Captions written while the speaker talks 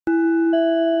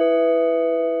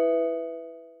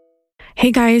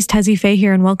Hey guys, Tezzy Faye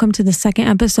here, and welcome to the second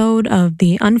episode of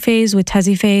the Unfazed with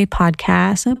Tezzy Faye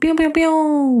podcast. Pew, pew,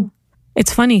 pew.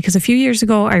 It's funny because a few years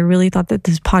ago, I really thought that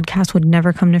this podcast would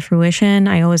never come to fruition.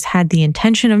 I always had the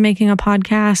intention of making a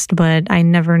podcast, but I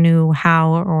never knew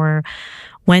how or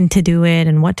when to do it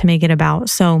and what to make it about.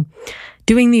 So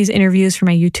doing these interviews for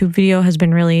my YouTube video has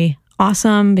been really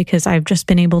awesome because I've just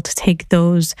been able to take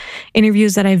those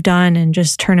interviews that I've done and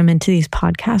just turn them into these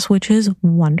podcasts, which is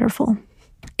wonderful.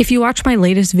 If you watch my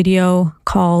latest video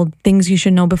called Things You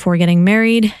Should Know Before Getting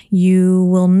Married, you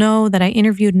will know that I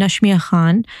interviewed Nashmia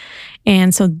Khan.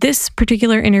 And so this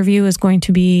particular interview is going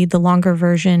to be the longer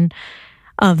version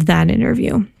of that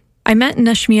interview. I met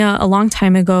Nashmia a long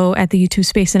time ago at the YouTube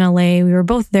space in LA. We were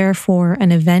both there for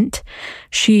an event.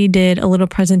 She did a little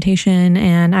presentation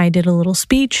and I did a little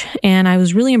speech, and I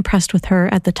was really impressed with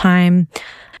her at the time.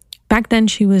 Back then,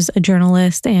 she was a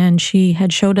journalist and she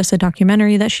had showed us a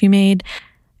documentary that she made.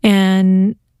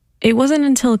 And it wasn't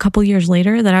until a couple years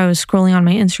later that I was scrolling on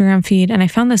my Instagram feed and I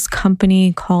found this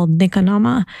company called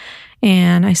Nikahnamaa.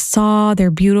 And I saw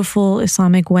their beautiful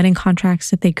Islamic wedding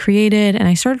contracts that they created. And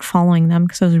I started following them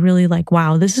because I was really like,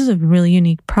 wow, this is a really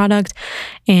unique product.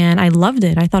 And I loved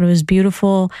it. I thought it was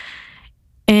beautiful.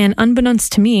 And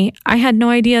unbeknownst to me, I had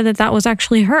no idea that that was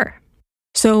actually her.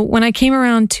 So when I came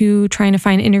around to trying to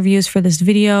find interviews for this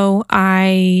video,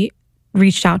 I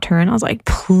reached out to her and I was like,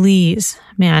 please,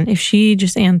 man, if she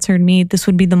just answered me, this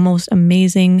would be the most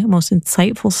amazing, most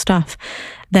insightful stuff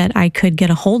that I could get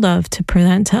a hold of to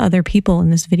present to other people in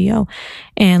this video.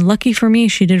 And lucky for me,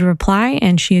 she did reply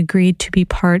and she agreed to be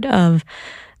part of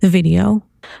the video.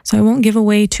 So I won't give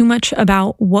away too much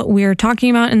about what we're talking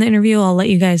about in the interview. I'll let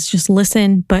you guys just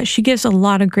listen, but she gives a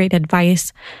lot of great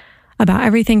advice about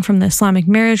everything from the Islamic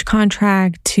marriage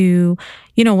contract to,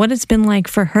 what it's been like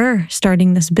for her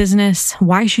starting this business,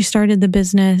 why she started the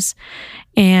business.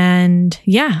 And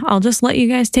yeah, I'll just let you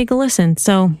guys take a listen.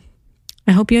 So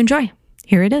I hope you enjoy.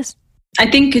 Here it is. I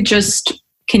think can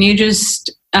you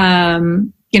just,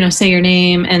 say your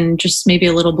name and just maybe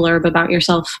a little blurb about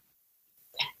yourself?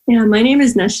 Yeah, my name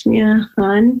is Nashmia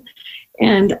Khan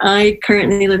and I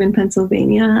currently live in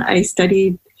Pennsylvania. I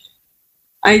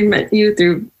met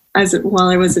you while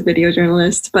I was a video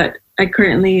journalist, but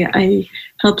I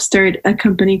help start a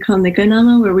company called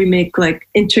Nikahnamaa where we make like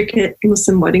intricate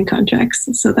Muslim wedding contracts.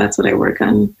 So that's what I work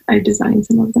on. I design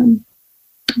some of them.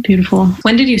 Beautiful.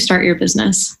 When did you start your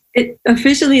business? It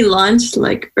officially launched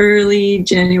like early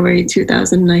January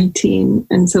 2019.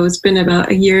 And so it's been about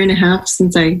a year and a half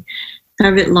since I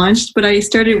have it launched, but I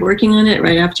started working on it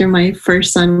right after my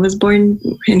first son was born,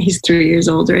 and he's 3 years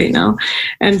old right now.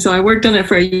 And so I worked on it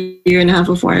for a year and a half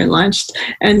before I launched.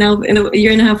 And now in a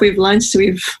year and a half we've launched,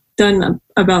 we've done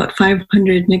about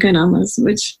 500 Nikahnamaas,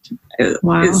 which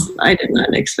I did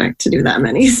not expect to do that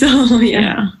many. So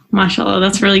yeah. Mashallah,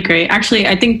 that's really great. Actually,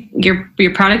 I think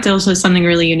your product also is something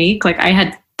really unique. Like I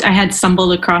had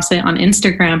stumbled across it on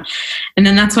Instagram, and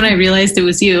then that's when I realized it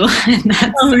was you. And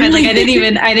that's really? I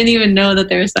didn't even know that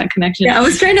there was that connection. Yeah, I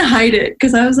was trying to hide it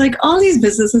because I was like, all these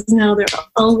businesses now, they're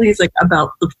always like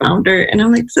about the founder, and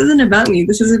I'm like, this isn't about me.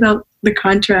 This is about the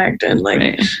contract, and like,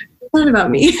 right. It's not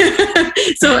about me.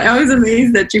 So I was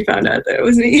amazed that you found out that it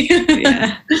was me.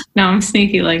 Yeah, no, I'm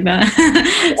sneaky like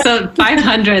that. So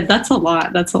 500, that's a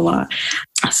lot. That's a lot.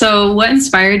 So what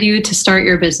inspired you to start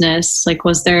your business? Like,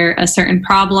 was there a certain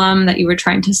problem that you were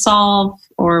trying to solve,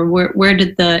 or where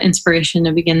did the inspiration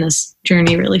to begin this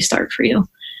journey really start for you?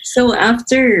 So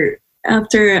after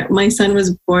my son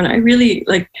was born, I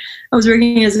was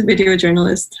working as a video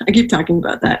journalist. I keep talking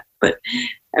about that, but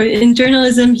in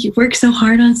journalism, you work so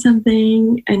hard on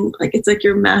something and like, it's like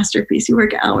your masterpiece. You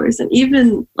work hours, and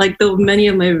even like though many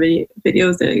of my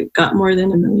videos that got more than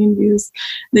 1 million views,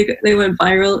 they went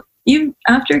viral. Even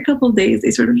after a couple of days,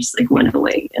 they sort of just like went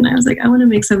away. And I was like, I want to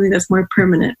make something that's more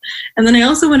permanent. And then I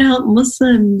also want to help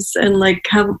Muslims and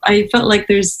I felt like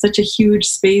there's such a huge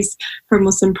space for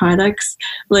Muslim products.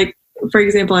 Like, for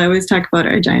example, I always talk about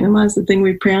our Jainamaz, the thing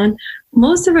we pray on.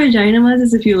 Most of our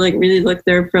Jainamaz, if you like really look,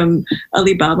 they're from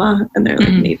Alibaba and they're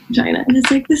like made in China. And it's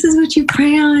like, this is what you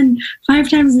pray on 5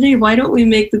 times a day. Why don't we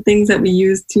make the things that we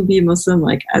use to be Muslim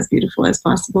like as beautiful as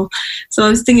possible? So I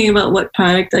was thinking about what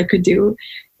product I could do.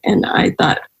 And I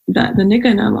thought that the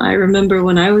Nikahnamaa, I remember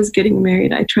when I was getting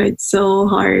married, I tried so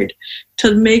hard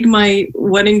to make my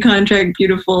wedding contract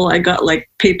beautiful. I got like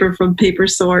paper from paper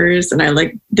source and I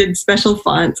like did special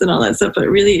fonts and all that stuff. But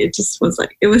really it just was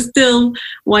like, it was still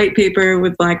white paper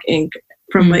with black ink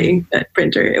from my inkjet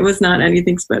printer. It was not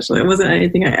anything special. It wasn't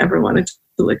anything I ever wanted to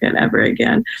look at ever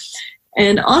again.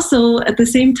 And also at the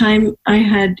same time, I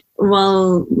had,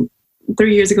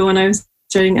 3 years ago when I was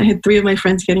starting, I had 3 of my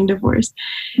friends getting divorced.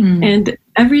 And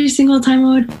every single time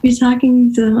I would be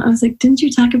talking to them, I was like, didn't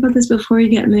you talk about this before you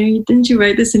get married? Didn't you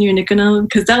write this in your Nikanama?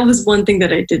 Because that was one thing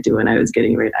that I did do when I was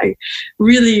getting married. I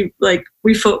really, like,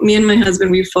 me and my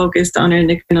husband, we focused on our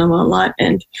Nikanama a lot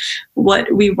and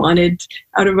what we wanted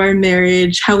out of our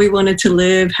marriage, how we wanted to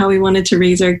live, how we wanted to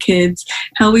raise our kids,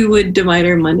 how we would divide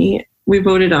our money. We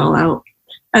wrote it all out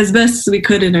as best as we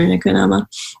could in our Nikanama.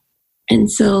 And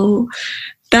so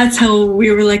that's how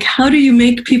we were like, how do you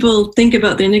make people think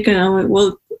about their Nikanama?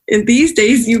 Well, in these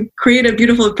days, you create a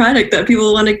beautiful product that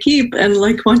people want to keep and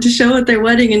like want to show at their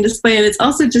wedding and display. And it's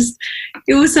also just,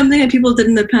 it was something that people did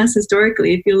in the past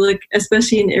historically. If you look,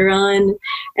 especially in Iran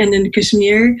and in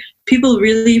Kashmir, people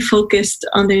really focused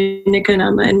on their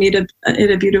Nikanama and made it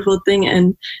a beautiful thing.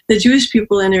 And the Jewish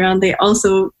people in Iran, they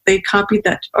copied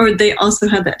that, or they also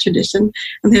had that tradition.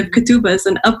 And they have ketubas.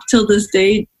 And up till this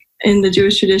day, in the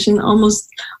Jewish tradition, almost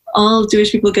all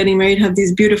Jewish people getting married have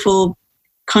these beautiful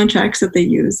contracts that they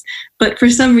use. But for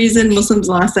some reason, Muslims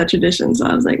lost that tradition. So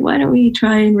I was like, why don't we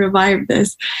try and revive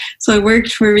this? So I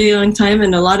worked for a really long time,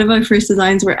 and a lot of my first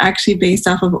designs were actually based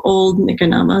off of old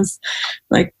Nikanamas,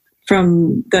 like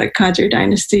from the Qajar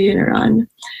dynasty in Iran.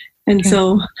 And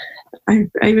so I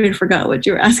even forgot what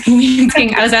you were asking me.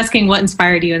 I was asking what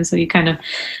inspired you, and so you kind of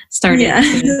started. Yeah.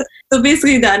 So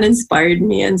basically that inspired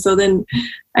me. And so then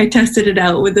I tested it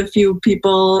out with a few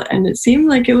people, and it seemed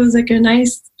like it was like a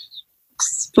nice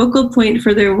focal point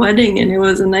for their wedding, and it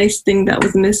was a nice thing that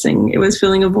was missing. It was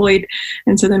filling a void.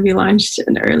 And so then we launched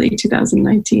in early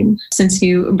 2019. Since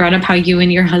you brought up how you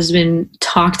and your husband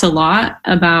talked a lot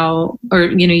about, or,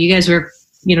 you guys were,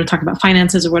 talking about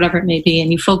finances or whatever it may be,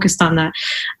 and you focused on that.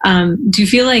 Do you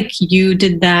feel like you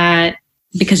did that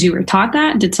because you were taught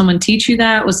that? Did someone teach you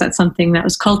that? Was that something that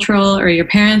was cultural, or your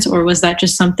parents, or was that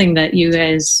just something that you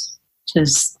guys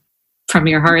just from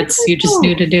your hearts, you just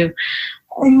knew to do?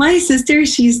 My sister,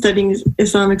 she's studying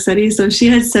Islamic studies, so she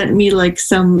had sent me like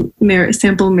some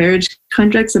sample marriage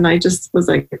contracts, and I just was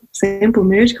like, sample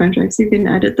marriage contracts, you can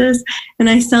edit this. And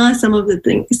I saw some of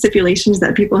the stipulations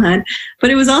that people had, but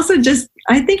it was also just,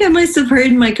 I think I must have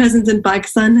heard my cousins in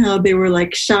Pakistan how they were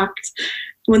like shocked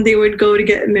when they would go to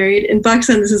get married. In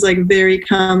Pakistan, this is like very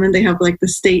common. They have like the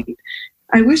state.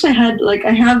 I wish I had,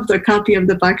 I have the copy of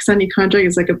the Pakistani contract.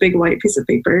 It's like a big white piece of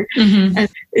paper. Mm-hmm. And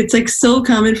it's like so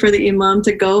common for the imam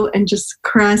to go and just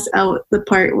cross out the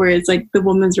part where it's like the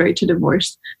woman's right to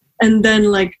divorce. And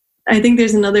then I think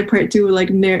there's another part too, like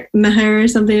meher or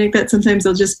something like that. Sometimes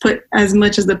they'll just put as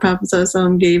much as the Prophet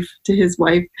ﷺ gave to his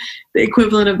wife, the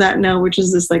equivalent of that now, which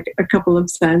is just like a couple of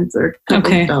cents or a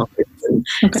couple of dollars.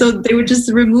 Okay. So they would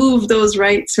just remove those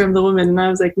rights from the woman. And I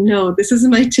was like, no, this is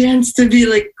my chance to be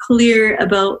like clear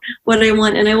about what I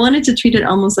want. And I wanted to treat it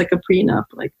almost like a prenup.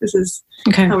 Like, this is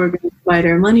how we're going to divide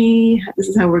our money. This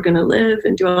is how we're going to live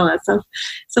and do all that stuff.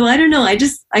 So I don't know. I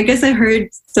guess I heard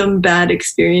some bad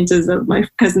experiences of my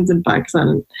cousins in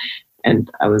Pakistan.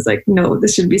 And I was like, no,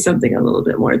 this should be something a little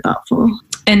bit more thoughtful.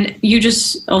 And you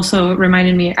just also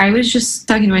reminded me, I was just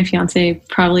talking to my fiance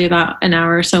probably about an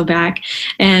hour or so back.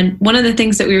 And one of the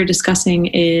things that we were discussing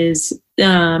is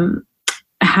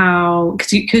how,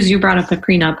 because you brought up a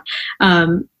prenup,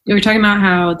 we were talking about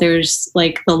how there's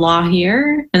like the law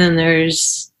here, and then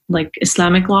there's like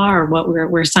Islamic law, or what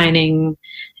we're signing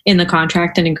in the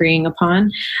contract and agreeing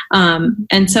upon.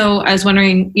 And so I was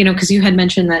wondering, because you had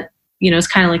mentioned that, it's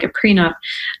kind of like a prenup.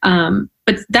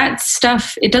 But that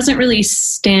stuff, it doesn't really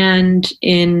stand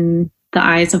in the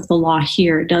eyes of the law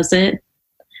here, does it?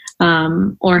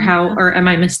 Or am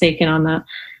I mistaken on that?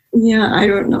 Yeah, I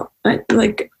don't know.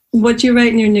 Like what you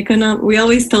write in your Nikanam, we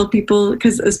always tell people,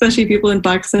 because especially people in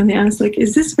Pakistan, they ask like,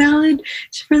 is this valid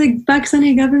for the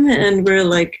Pakistani government? And we're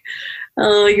like,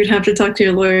 oh, you'd have to talk to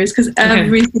your lawyers, because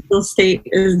every single state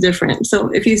is different. So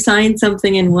if you sign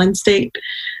something in one state,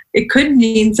 it could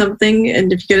mean something,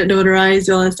 and if you get it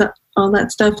notarized, all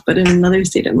that stuff, but in another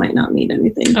state, it might not mean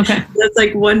anything. Okay. That's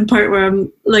like one part where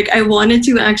I'm like, I wanted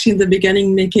to actually in the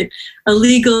beginning make it a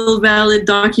legal, valid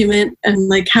document and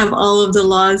like have all of the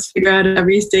laws figured out in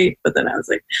every state. But then I was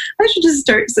like, I should just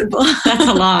start simple. That's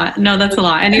a lot. No, that's a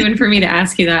lot. And even for me to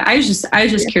ask you that, I was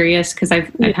just curious, because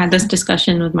I've had this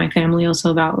discussion with my family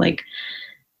also about like,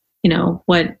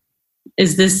 what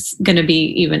is this going to be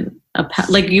even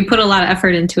like you put a lot of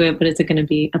effort into it, but is it going to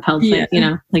be upheld? Like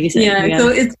you said. Yeah. So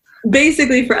it's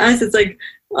basically for us, it's like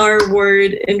our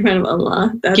word in front of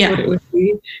Allah. That's what it would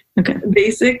be. Okay.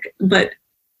 Basic, but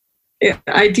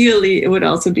ideally it would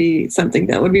also be something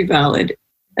that would be valid.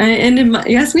 And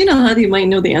Yasmin Al-Hadi might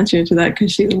know the answer to that,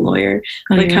 because she's a lawyer.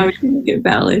 How do you make it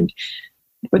valid?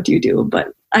 What do you do?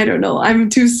 But I don't know. I've been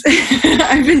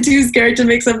too scared to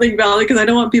make something valid because I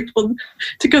don't want people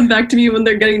to come back to me when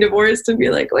they're getting divorced and be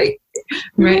like, wait,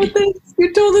 right.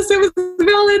 You told us it was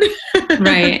valid.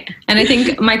 Right. And I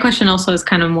think my question also is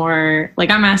kind of more like,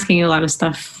 I'm asking you a lot of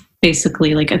stuff,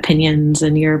 basically like opinions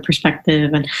and your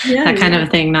perspective and that kind of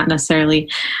thing. Not necessarily,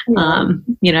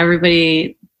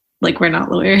 everybody, like, we're not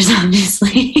lawyers,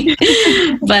 obviously.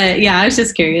 But yeah, I was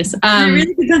just curious. It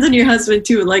really depends on your husband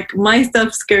too. Like, my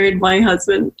stuff scared my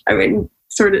husband. I mean,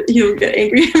 sort of, he'll get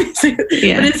angry at me.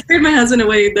 But it scared my husband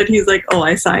away that he's like, oh,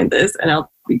 I signed this and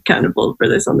I'll be accountable for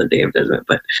this on the day of judgment.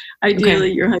 But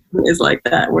ideally, your husband is like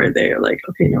that, where they're like,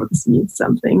 okay, no, this means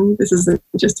something. This isn't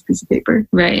just a piece of paper.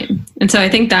 Right. And so I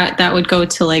think that would go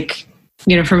to, like,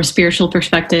 from a spiritual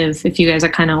perspective, if you guys are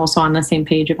kind of also on the same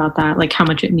page about that, like how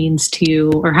much it means to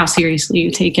you or how seriously you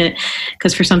take it.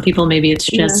 Because for some people, maybe it's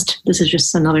just, this is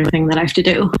just another thing that I have to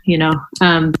do,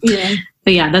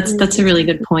 But yeah, that's a really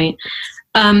good point.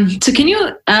 So can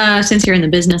you, since you're in the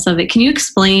business of it, can you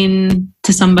explain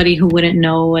to somebody who wouldn't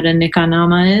know what a nikah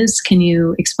nama is? Can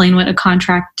you explain what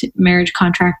a marriage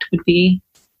contract would be?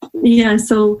 Yeah.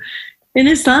 So in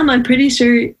Islam, I'm pretty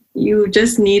sure you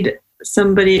just need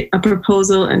a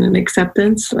proposal and an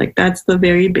acceptance. Like, that's the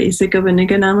very basic of a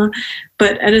nikah nama.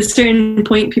 But at a certain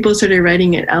point, people started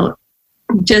writing it out,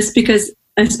 just because,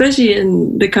 especially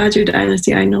in the Qajar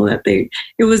dynasty, I know that it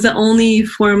was the only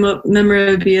form of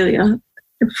memorabilia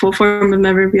from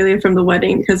the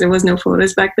wedding, because there was no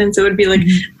photos back then. So it would be like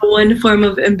one form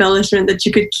of embellishment that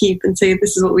you could keep and say,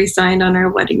 this is what we signed on our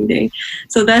wedding day.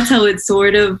 So that's how it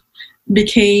sort of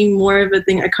became more of a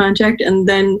thing, a contract. And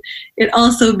then it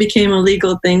also became a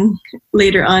legal thing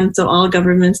later on. So all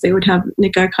governments, they would have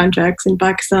nikah contracts in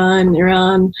Pakistan,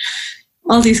 Iran,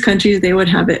 all these countries, they would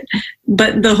have it.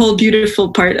 But the whole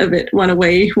beautiful part of it went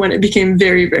away when it became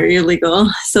very, very illegal.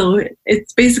 So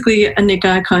it's basically a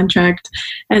nikah contract.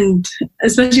 And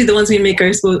especially the ones we make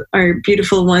are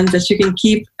beautiful ones that you can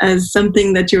keep as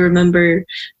something that you remember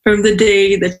from the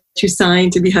day that you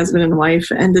signed to be husband and wife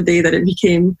and the day that it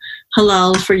became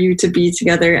halal for you to be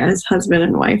together as husband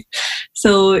and wife.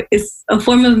 So it's a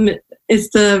form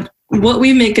of, what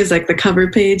we make is like the cover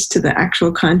page to the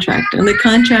actual contract. And the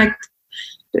contract,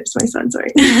 there's my son,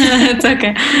 sorry. It's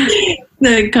okay.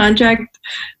 The contract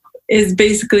is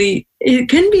basically, it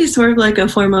can be sort of like a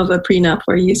form of a prenup,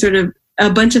 where you sort of, a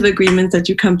bunch of agreements that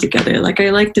you come together. Like, I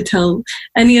like to tell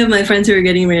any of my friends who are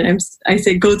getting married, I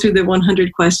say, go through the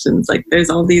 100 questions. Like, there's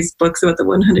all these books about the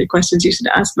 100 questions you should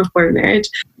ask before marriage.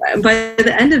 By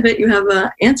the end of it, you have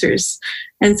answers.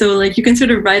 And so, like, you can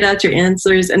sort of write out your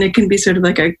answers, and it can be sort of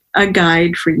like a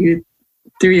guide for you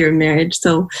through your marriage.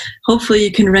 So hopefully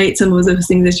you can write some of those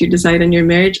things that you decide on your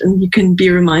marriage, and you can be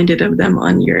reminded of them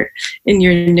in your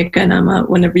nikah nama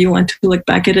whenever you want to look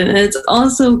back at it. And it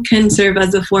also can serve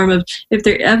as a form of, if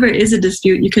there ever is a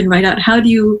dispute, you can write out, how do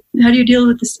you deal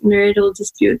with this marital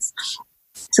disputes.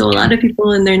 So a lot of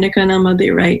people in their nikah nama, they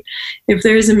write, if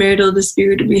there is a marital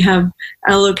dispute, we have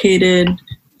allocated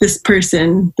this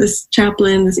person, this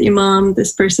chaplain, this imam,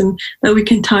 this person that we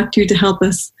can talk to help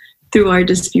us through our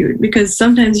dispute, because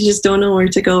sometimes you just don't know where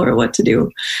to go or what to do.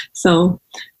 So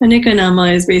a nikah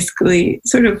nama is basically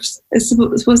it's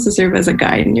supposed to serve as a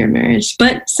guide in your marriage.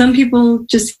 But some people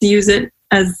just use it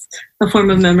as a form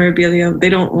of memorabilia. They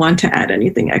don't want to add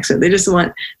anything extra. They just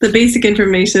want the basic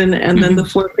information and then the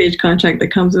 4-page contract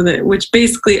that comes with it, which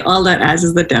basically all that adds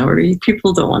is the dowry.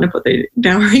 People don't want to put their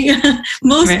dowry.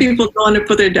 Most people don't want to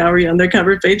put their dowry on their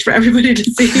cover page for everybody to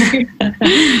see.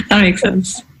 That makes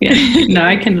sense. Yeah, no,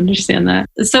 I can understand that.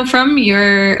 So from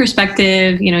your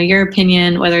perspective, your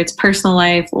opinion, whether it's personal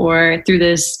life or through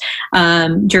this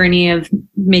journey of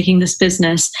making this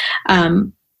business,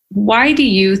 why do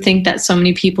you think that so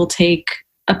many people take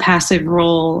a passive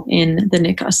role in the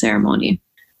nikah ceremony?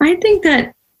 I think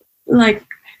that, like,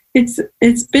 it's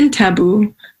been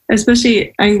taboo,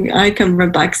 especially I come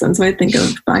from Pakistan, so I think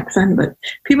of Pakistan, but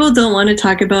people don't want to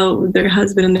talk about their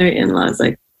husband and their in-laws,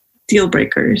 like deal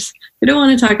breakers. They don't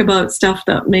want to talk about stuff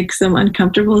that makes them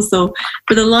uncomfortable. So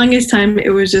for the longest time,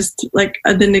 it was just like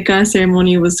the nikah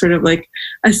ceremony was sort of like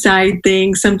a side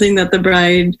thing, something that the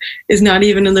bride is not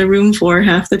even in the room for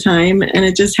half the time, and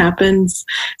it just happens.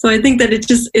 So I think that it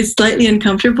just is slightly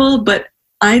uncomfortable, but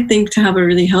I think to have a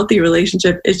really healthy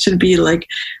relationship, it should be like,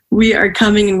 we are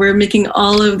coming and we're making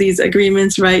all of these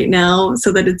agreements right now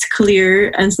so that it's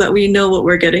clear and so that we know what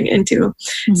we're getting into.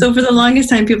 Mm-hmm. So for the longest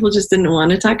time, people just didn't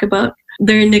want to talk about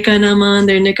their nikah nama and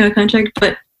their nikah contract.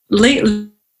 But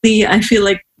lately, I feel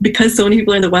like because so many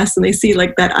people are in the West and they see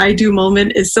like that I do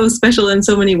moment is so special in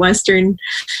so many Western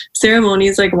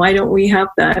ceremonies, like, why don't we have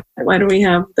that? Why don't we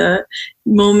have the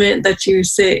moment that you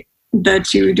say,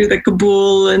 that you do the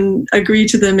kabul and agree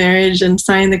to the marriage and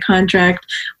sign the contract.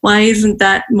 Why isn't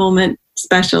that moment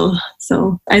special?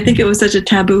 So I think it was such a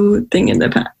taboo thing in the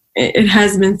past. It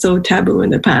has been so taboo in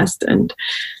the past, and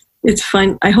it's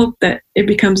fun. I hope that it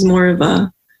becomes more of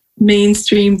a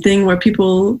mainstream thing where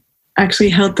people actually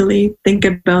healthily think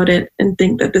about it and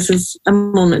think that this is a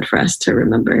moment for us to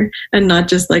remember, and not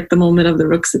just like the moment of the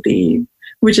rukhsati,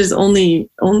 which is only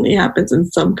happens in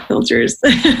some cultures.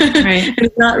 Right.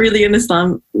 It's not really an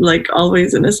Islam, like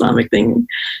always an Islamic thing.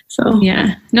 So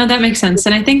yeah, no, that makes sense.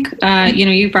 And I think,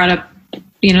 you brought up,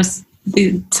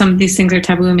 some of these things are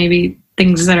taboo and maybe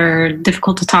things that are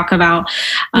difficult to talk about.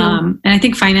 And I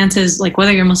think finances, like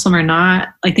whether you're Muslim or not,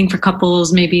 I think for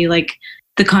couples, maybe like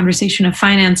the conversation of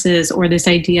finances or this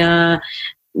idea,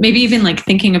 maybe even like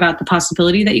thinking about the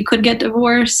possibility that you could get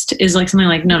divorced is like something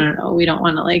like, no, we don't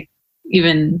want to like,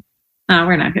 even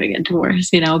we're not going to get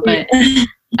divorced, but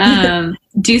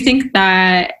do you think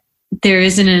that there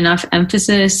isn't enough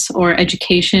emphasis or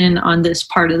education on this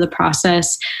part of the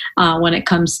process when it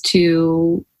comes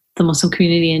to the Muslim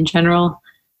community in general?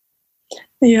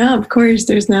 Yeah, of course,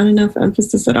 there's not enough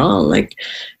emphasis at all. Like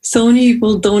so many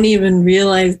people don't even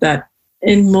realize that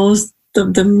in most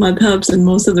of the madhabs and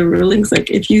most of the rulings, like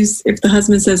if the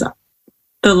husband says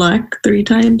talaq 3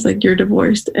 times, like you're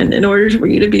divorced, and in order for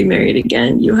you to be married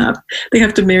again, they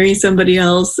have to marry somebody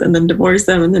else and then divorce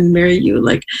them and then marry you.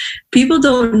 Like people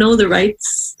don't know the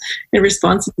rights and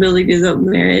responsibilities of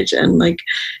marriage, and like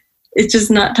it's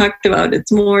just not talked about.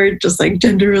 It's more just like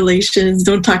gender relations,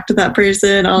 don't talk to that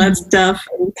person, all that stuff.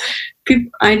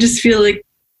 And I just feel like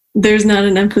there's not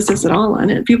an emphasis at all on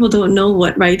it. People don't know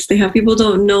what rights they have. People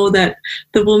don't know that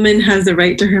the woman has the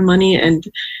right to her money, and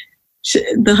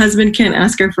the husband can't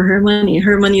ask her for her money.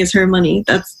 Her money is her money.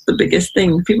 That's the biggest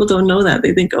thing. People don't know that.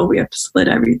 They think, we have to split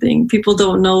everything. People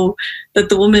don't know that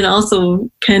the woman also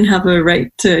can have a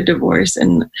right to divorce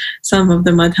in some of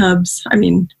the madhabs. I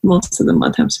mean, most of the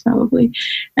madhabs probably.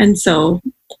 And so,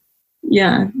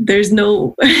 yeah, there's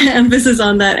no emphasis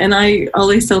on that. And I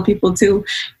always tell people too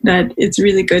that it's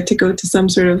really good to go to some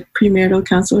sort of premarital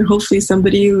counselor, hopefully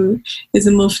somebody who is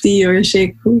a mufti or a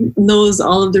sheikh who knows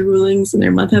all of the rulings in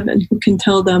their madhab and who can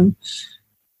tell them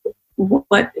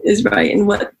what is right and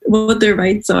what their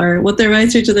rights are, what their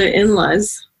rights are to their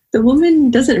in-laws. The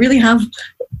woman doesn't really have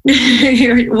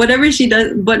whatever she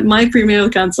does, but my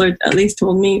premarital counselor at least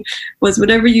told me was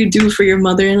whatever you do for your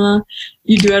mother-in-law,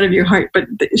 you do out of your heart, but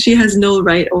she has no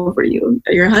right over you.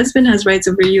 Your husband has rights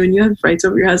over you and you have rights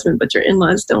over your husband, but your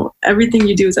in-laws don't. Everything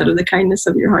you do is out of the kindness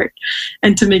of your heart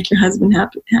and to make your husband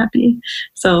happy.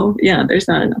 So yeah, there's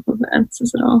not enough of the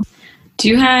emphasis at all. Do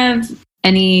you have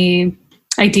any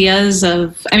ideas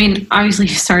of, I mean, obviously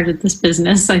you started this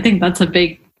business. I think that's a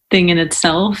big thing in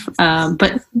itself,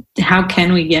 but how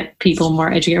can we get people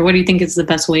more educated? What do you think is the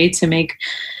best way to make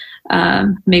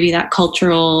maybe that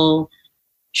cultural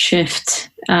shift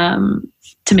to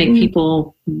make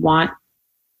people want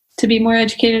to be more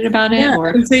educated about it? Yeah, or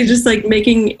I would say just like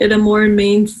making it a more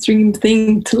mainstream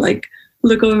thing to like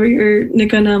look over your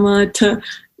nikah-nama, to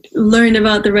learn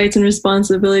about the rights and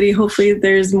responsibility. Hopefully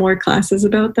there's more classes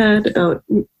about that, about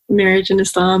marriage in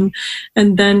Islam,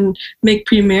 and then make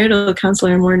premarital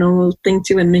counseling a more normal thing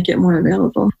too and make it more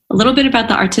available. A little bit about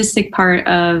the artistic part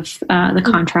of the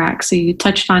contract. So you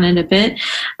touched on it a bit.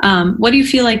 What do you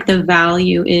feel like the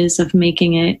value is of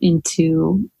making it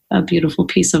into a beautiful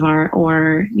piece of art,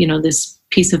 or, this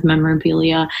piece of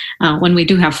memorabilia when we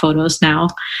do have photos now?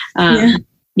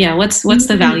 What's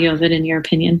the value of it in your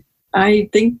opinion? I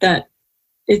think that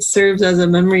it serves as a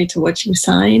memory to what you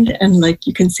signed, and like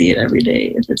you can see it every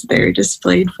day if it's there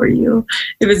displayed for you.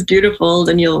 If it's beautiful,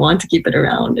 then you'll want to keep it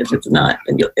around. If it's not,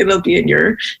 then it'll be in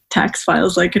your tax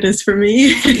files like it is for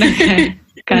me. Okay,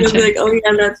 gotcha. You'll be like, oh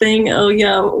yeah, that thing. Oh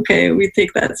yeah, okay, we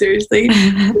take that seriously.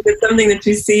 It's something that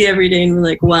you see every day and you're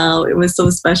like, wow, it was so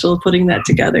special putting that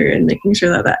together and making sure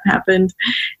that happened.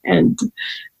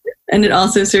 And it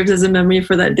also serves as a memory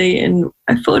for that day. And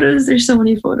photos, there's so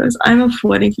many photos. I'm a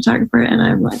wedding photographer and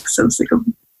I'm like so sick of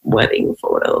wedding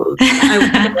photos.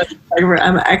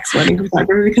 I'm an ex-wedding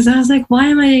photographer because I was like, why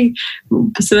am I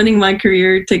spending my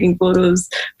career taking photos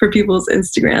for people's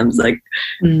Instagrams? Like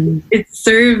it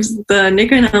serves, the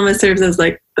nikah-nama serves as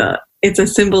like it's a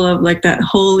symbol of like that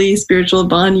holy spiritual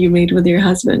bond you made with your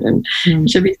husband, and it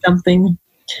should be something.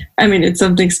 I mean, it's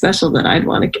something special that I'd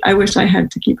want to. I wish I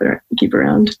had to keep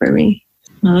around for me.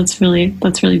 No, that's really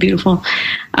beautiful.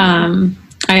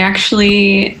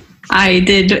 I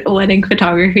did wedding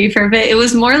photography for a bit. It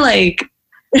was more like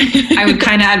I would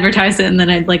kind of advertise it and then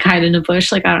I'd like hide in a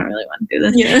bush, like I don't really want to do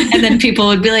this. Yeah. And then people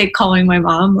would be like calling my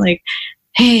mom, like,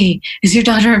 hey, is your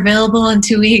daughter available in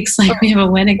 2 weeks? Like, we have a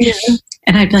wedding. Yeah.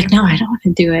 And I'd be like, no, I don't want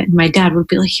to do it. And my dad would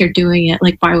be like, you're doing it.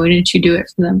 Like, why wouldn't you do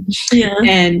it for them? Yeah.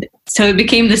 And so it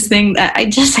became this thing that I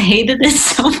just hated it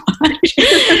so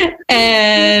much.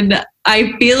 And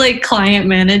I feel like client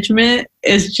management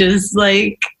is just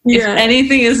like, if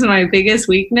anything is my biggest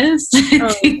weekness,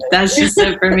 that's just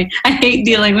it for me. I hate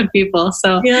dealing with people.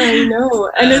 So yeah, I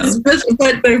know. And it's just,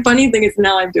 but the funny thing is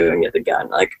now I'm doing it again.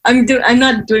 Like I'm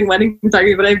not doing wedding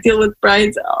photography, but I deal with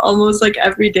brides almost like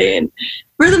every day. And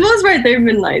for the most part, they've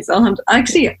been nice.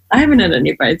 Actually, I haven't had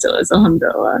any brides,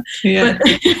 alhamdulillah. Yeah.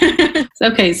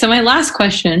 Okay. So my last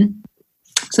question.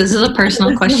 So this is a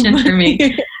personal question for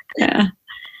me. Yeah.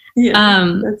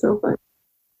 Yeah. That's so fun.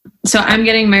 So I'm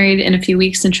getting married in a few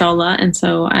weeks, inshallah. And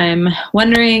so I'm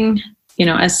wondering,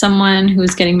 as someone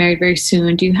who's getting married very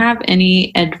soon, do you have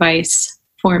any advice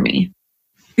for me?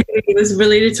 It was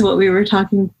related to what we were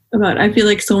talking about. I feel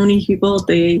like so many people,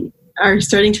 they are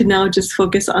starting to now just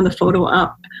focus on the photo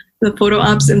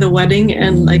ops in the wedding,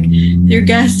 and like your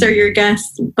guests are your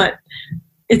guests, but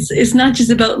it's not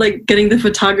just about like getting the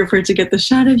photographer to get the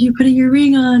shot of you putting your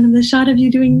ring on and the shot of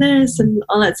you doing this and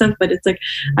all that stuff. But it's like,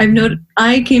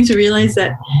 I came to realize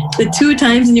that the 2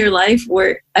 times in your life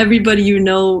where everybody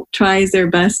tries their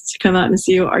best to come out and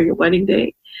see you are your wedding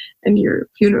day and your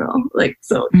funeral. Like,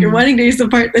 so your wedding day is the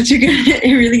part that you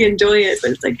can really enjoy it.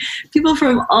 But it's like people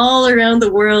from all around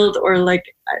the world, or like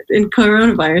in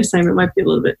coronavirus time, it might be a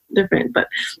little bit different, but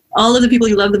all of the people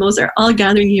you love the most are all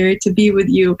gathering here to be with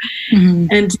you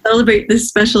and celebrate this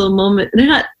special moment.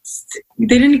 They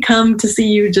didn't come to see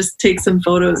you just take some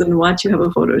photos and watch you have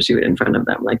a photo shoot in front of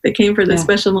them. Like they came for this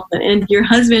special moment, and your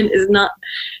husband is not,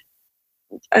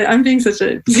 I'm being such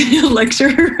a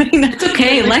lecturer right now. It's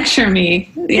okay, lecture me.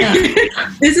 Yeah.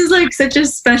 This is like such a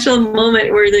special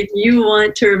moment where like you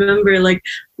want to remember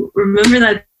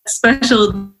that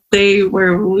special day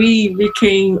where we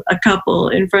became a couple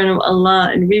in front of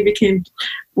Allah, and we became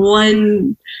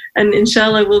one, and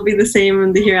inshallah we'll be the same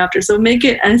in the hereafter. So make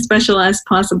it as special as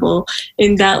possible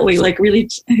in that way. Like really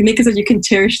make it so you can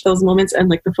cherish those moments, and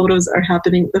like the photos are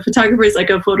happening. The photographer is like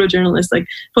a photojournalist, like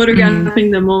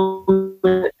photographing the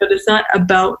moment, but it's not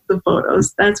about the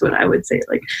photos. That's what I would say.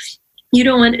 Like you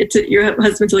don't want your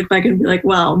husband to look back and be like,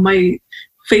 wow, my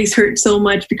face hurt so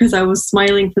much because I was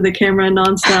smiling for the camera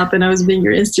nonstop and I was being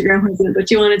your Instagram husband.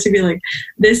 But you want it to be like,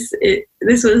 this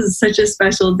was such a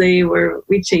special day where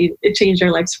it changed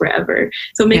our lives forever.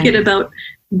 So make it about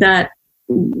that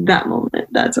moment.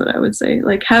 That's what I would say.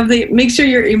 Like make sure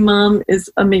your imam is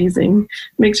amazing.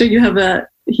 Make sure you have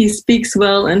he speaks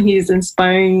well and he's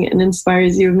inspiring and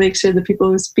inspires you. Make sure the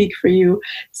people who speak for you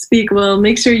speak well.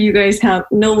 Make sure you guys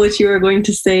know what you are going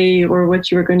to say or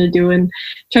what you are going to do, and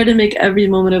try to make every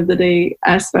moment of the day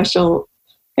as special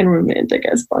and romantic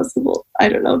as possible. I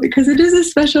don't know, because it is a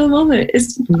special moment.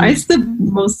 It's the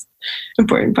most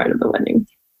important part of the wedding.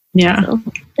 Yeah. So.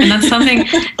 And that's something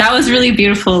that was really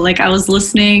beautiful. Like I was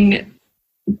listening,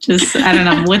 just, I don't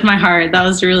know, with my heart. That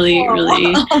was really,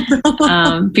 really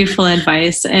beautiful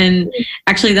advice. And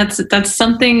actually that's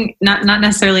something, not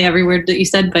necessarily every word that you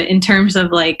said, but in terms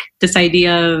of like this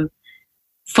idea of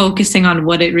focusing on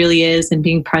what it really is and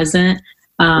being present.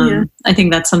 I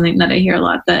think that's something that I hear a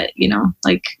lot, that,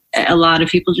 like a lot of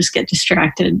people just get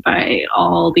distracted by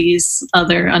all these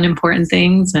other unimportant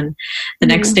things. And the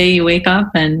next day you wake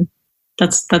up and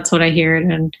that's what I hear.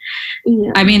 And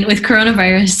I mean, with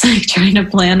coronavirus, like trying to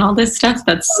plan all this stuff,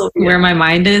 that's where my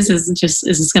mind is just,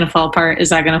 is this going to fall apart? Is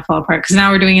that going to fall apart? Because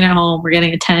now we're doing it at home. We're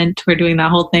getting a tent. We're doing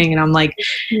that whole thing. And I'm like,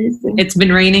 it's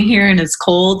been raining here and it's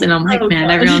cold. And I'm like,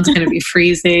 man, everyone's going to be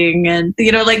freezing. And,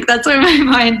 like that's where my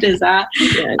mind is at.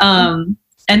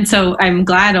 And so I'm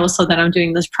glad also that I'm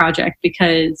doing this project,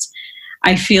 because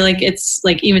I feel like it's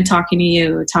like, even talking to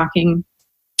you, to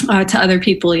other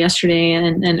people yesterday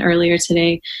and earlier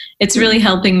today, it's really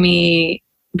helping me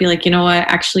be like, you know what,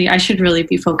 actually I should really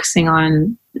be focusing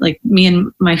on, like, me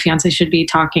and my fiance should be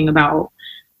talking about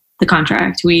the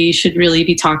contract. We should really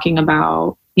be talking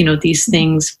about, these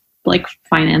things like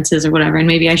finances or whatever. And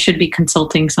maybe I should be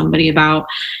consulting somebody about,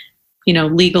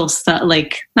 legal stuff,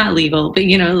 like not legal, but,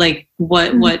 like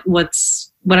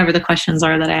what's whatever the questions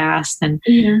are that I asked. And,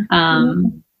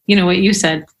 what you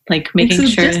said, like making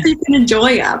sure just so you can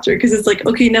enjoy after, because it's like,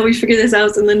 okay, now we figure this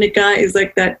out, and the nikah is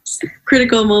like that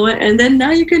critical moment, and then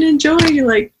now you can enjoy,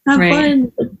 like have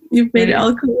fun. You've made it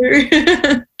all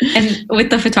clear. And with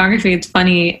the photography, it's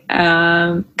funny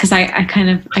because I kind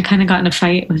of got in a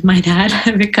fight with my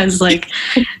dad because like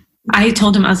I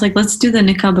told him, I was like, let's do the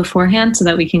nikah beforehand so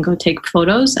that we can go take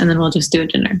photos and then we'll just do a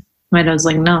dinner. My dad was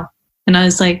like, no. And I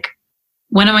was like,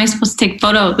 when am I supposed to take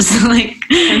photos? Like,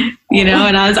 you know,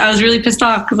 and I was really pissed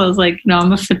off because I was like, no,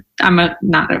 I'm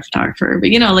not a photographer, but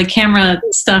you know, like camera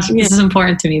stuff, this is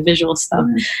important to me, visual stuff.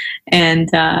 And,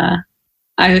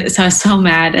 I was so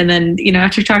mad. And then, you know,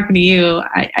 after talking to you,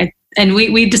 and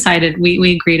we decided,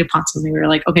 we agreed upon something. We were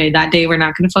like, okay, that day we're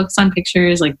not going to focus on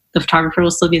pictures. Like the photographer will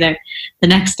still be there. The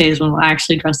next day is when we'll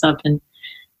actually dress up and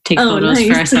take photos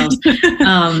for ourselves.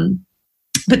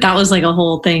 But that was like a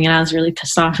whole thing, and I was really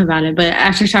pissed off about it. But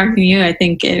after talking to you, I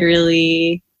think it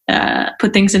really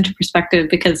put things into perspective,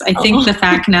 because I think the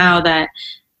fact now that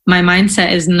my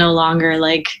mindset is no longer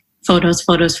like photos,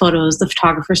 the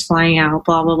photographer's flying out,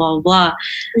 blah, blah, blah, blah.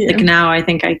 Like now I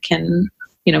think I can,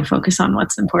 you know, focus on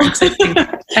what's important. So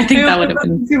I think that would have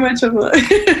been too much of a,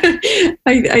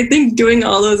 I think doing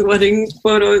all those wedding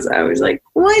photos, I was like,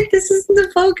 what? This isn't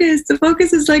the focus. The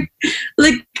focus is like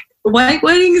white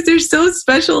weddings, they're so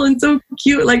special and so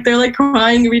cute. Like they're like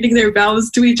crying, reading their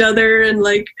vows to each other, and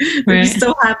like they're just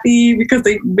so happy because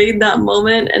they made that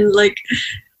moment. And like,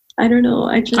 I don't know.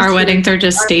 Our weddings are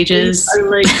just stages. Are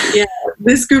like,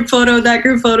 this group photo, that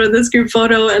group photo, this group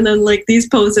photo, and then like these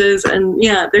poses, and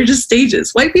they're just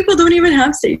stages. White people don't even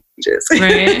have stages.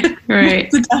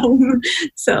 Right.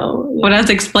 So what I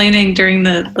was explaining during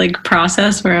the like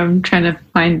process where I'm trying to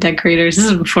find decorators, this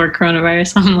is before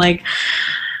coronavirus. I'm like,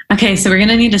 okay, so we're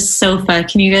gonna need a sofa.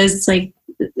 Can you guys like,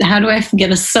 how do I get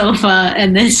a sofa?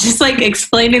 And it's just like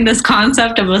explaining this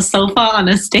concept of a sofa on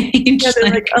a stage. Yeah,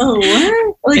 they're like, oh,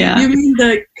 what? Like, you mean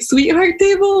the sweetheart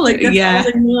table? Like, that's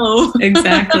all I know.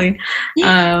 Exactly.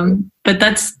 But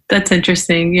that's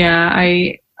interesting. Yeah,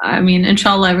 I mean,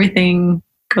 inshallah, everything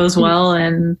goes well,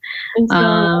 and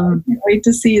I can't wait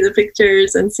to see the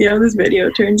pictures and see how this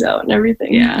video turns out and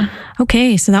everything. Yeah.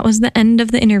 Okay, so that was the end of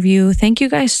the interview. Thank you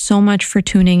guys so much for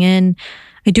tuning in.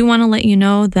 I do want to let you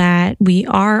know that we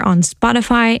are on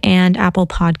Spotify and Apple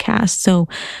Podcasts. So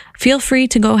feel free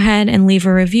to go ahead and leave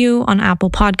a review on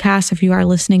Apple Podcasts if you are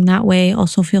listening that way.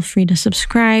 Also, feel free to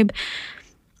subscribe.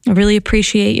 I really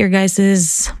appreciate your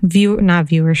guys' not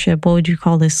viewership. What would you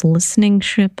call this? Listening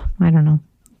ship? I don't know.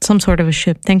 Some sort of a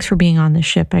ship. Thanks for being on this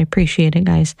ship. I appreciate it,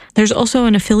 guys. There's also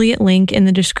an affiliate link in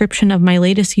the description of my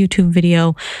latest YouTube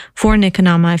video for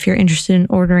Nikanama. If you're interested in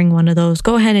ordering one of those,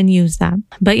 go ahead and use that.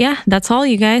 But yeah, that's all,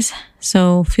 you guys.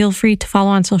 So feel free to follow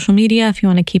on social media if you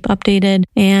want to keep updated.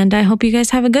 And I hope you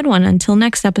guys have a good one. Until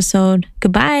next episode,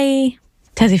 goodbye.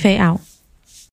 Tezzy Faye out.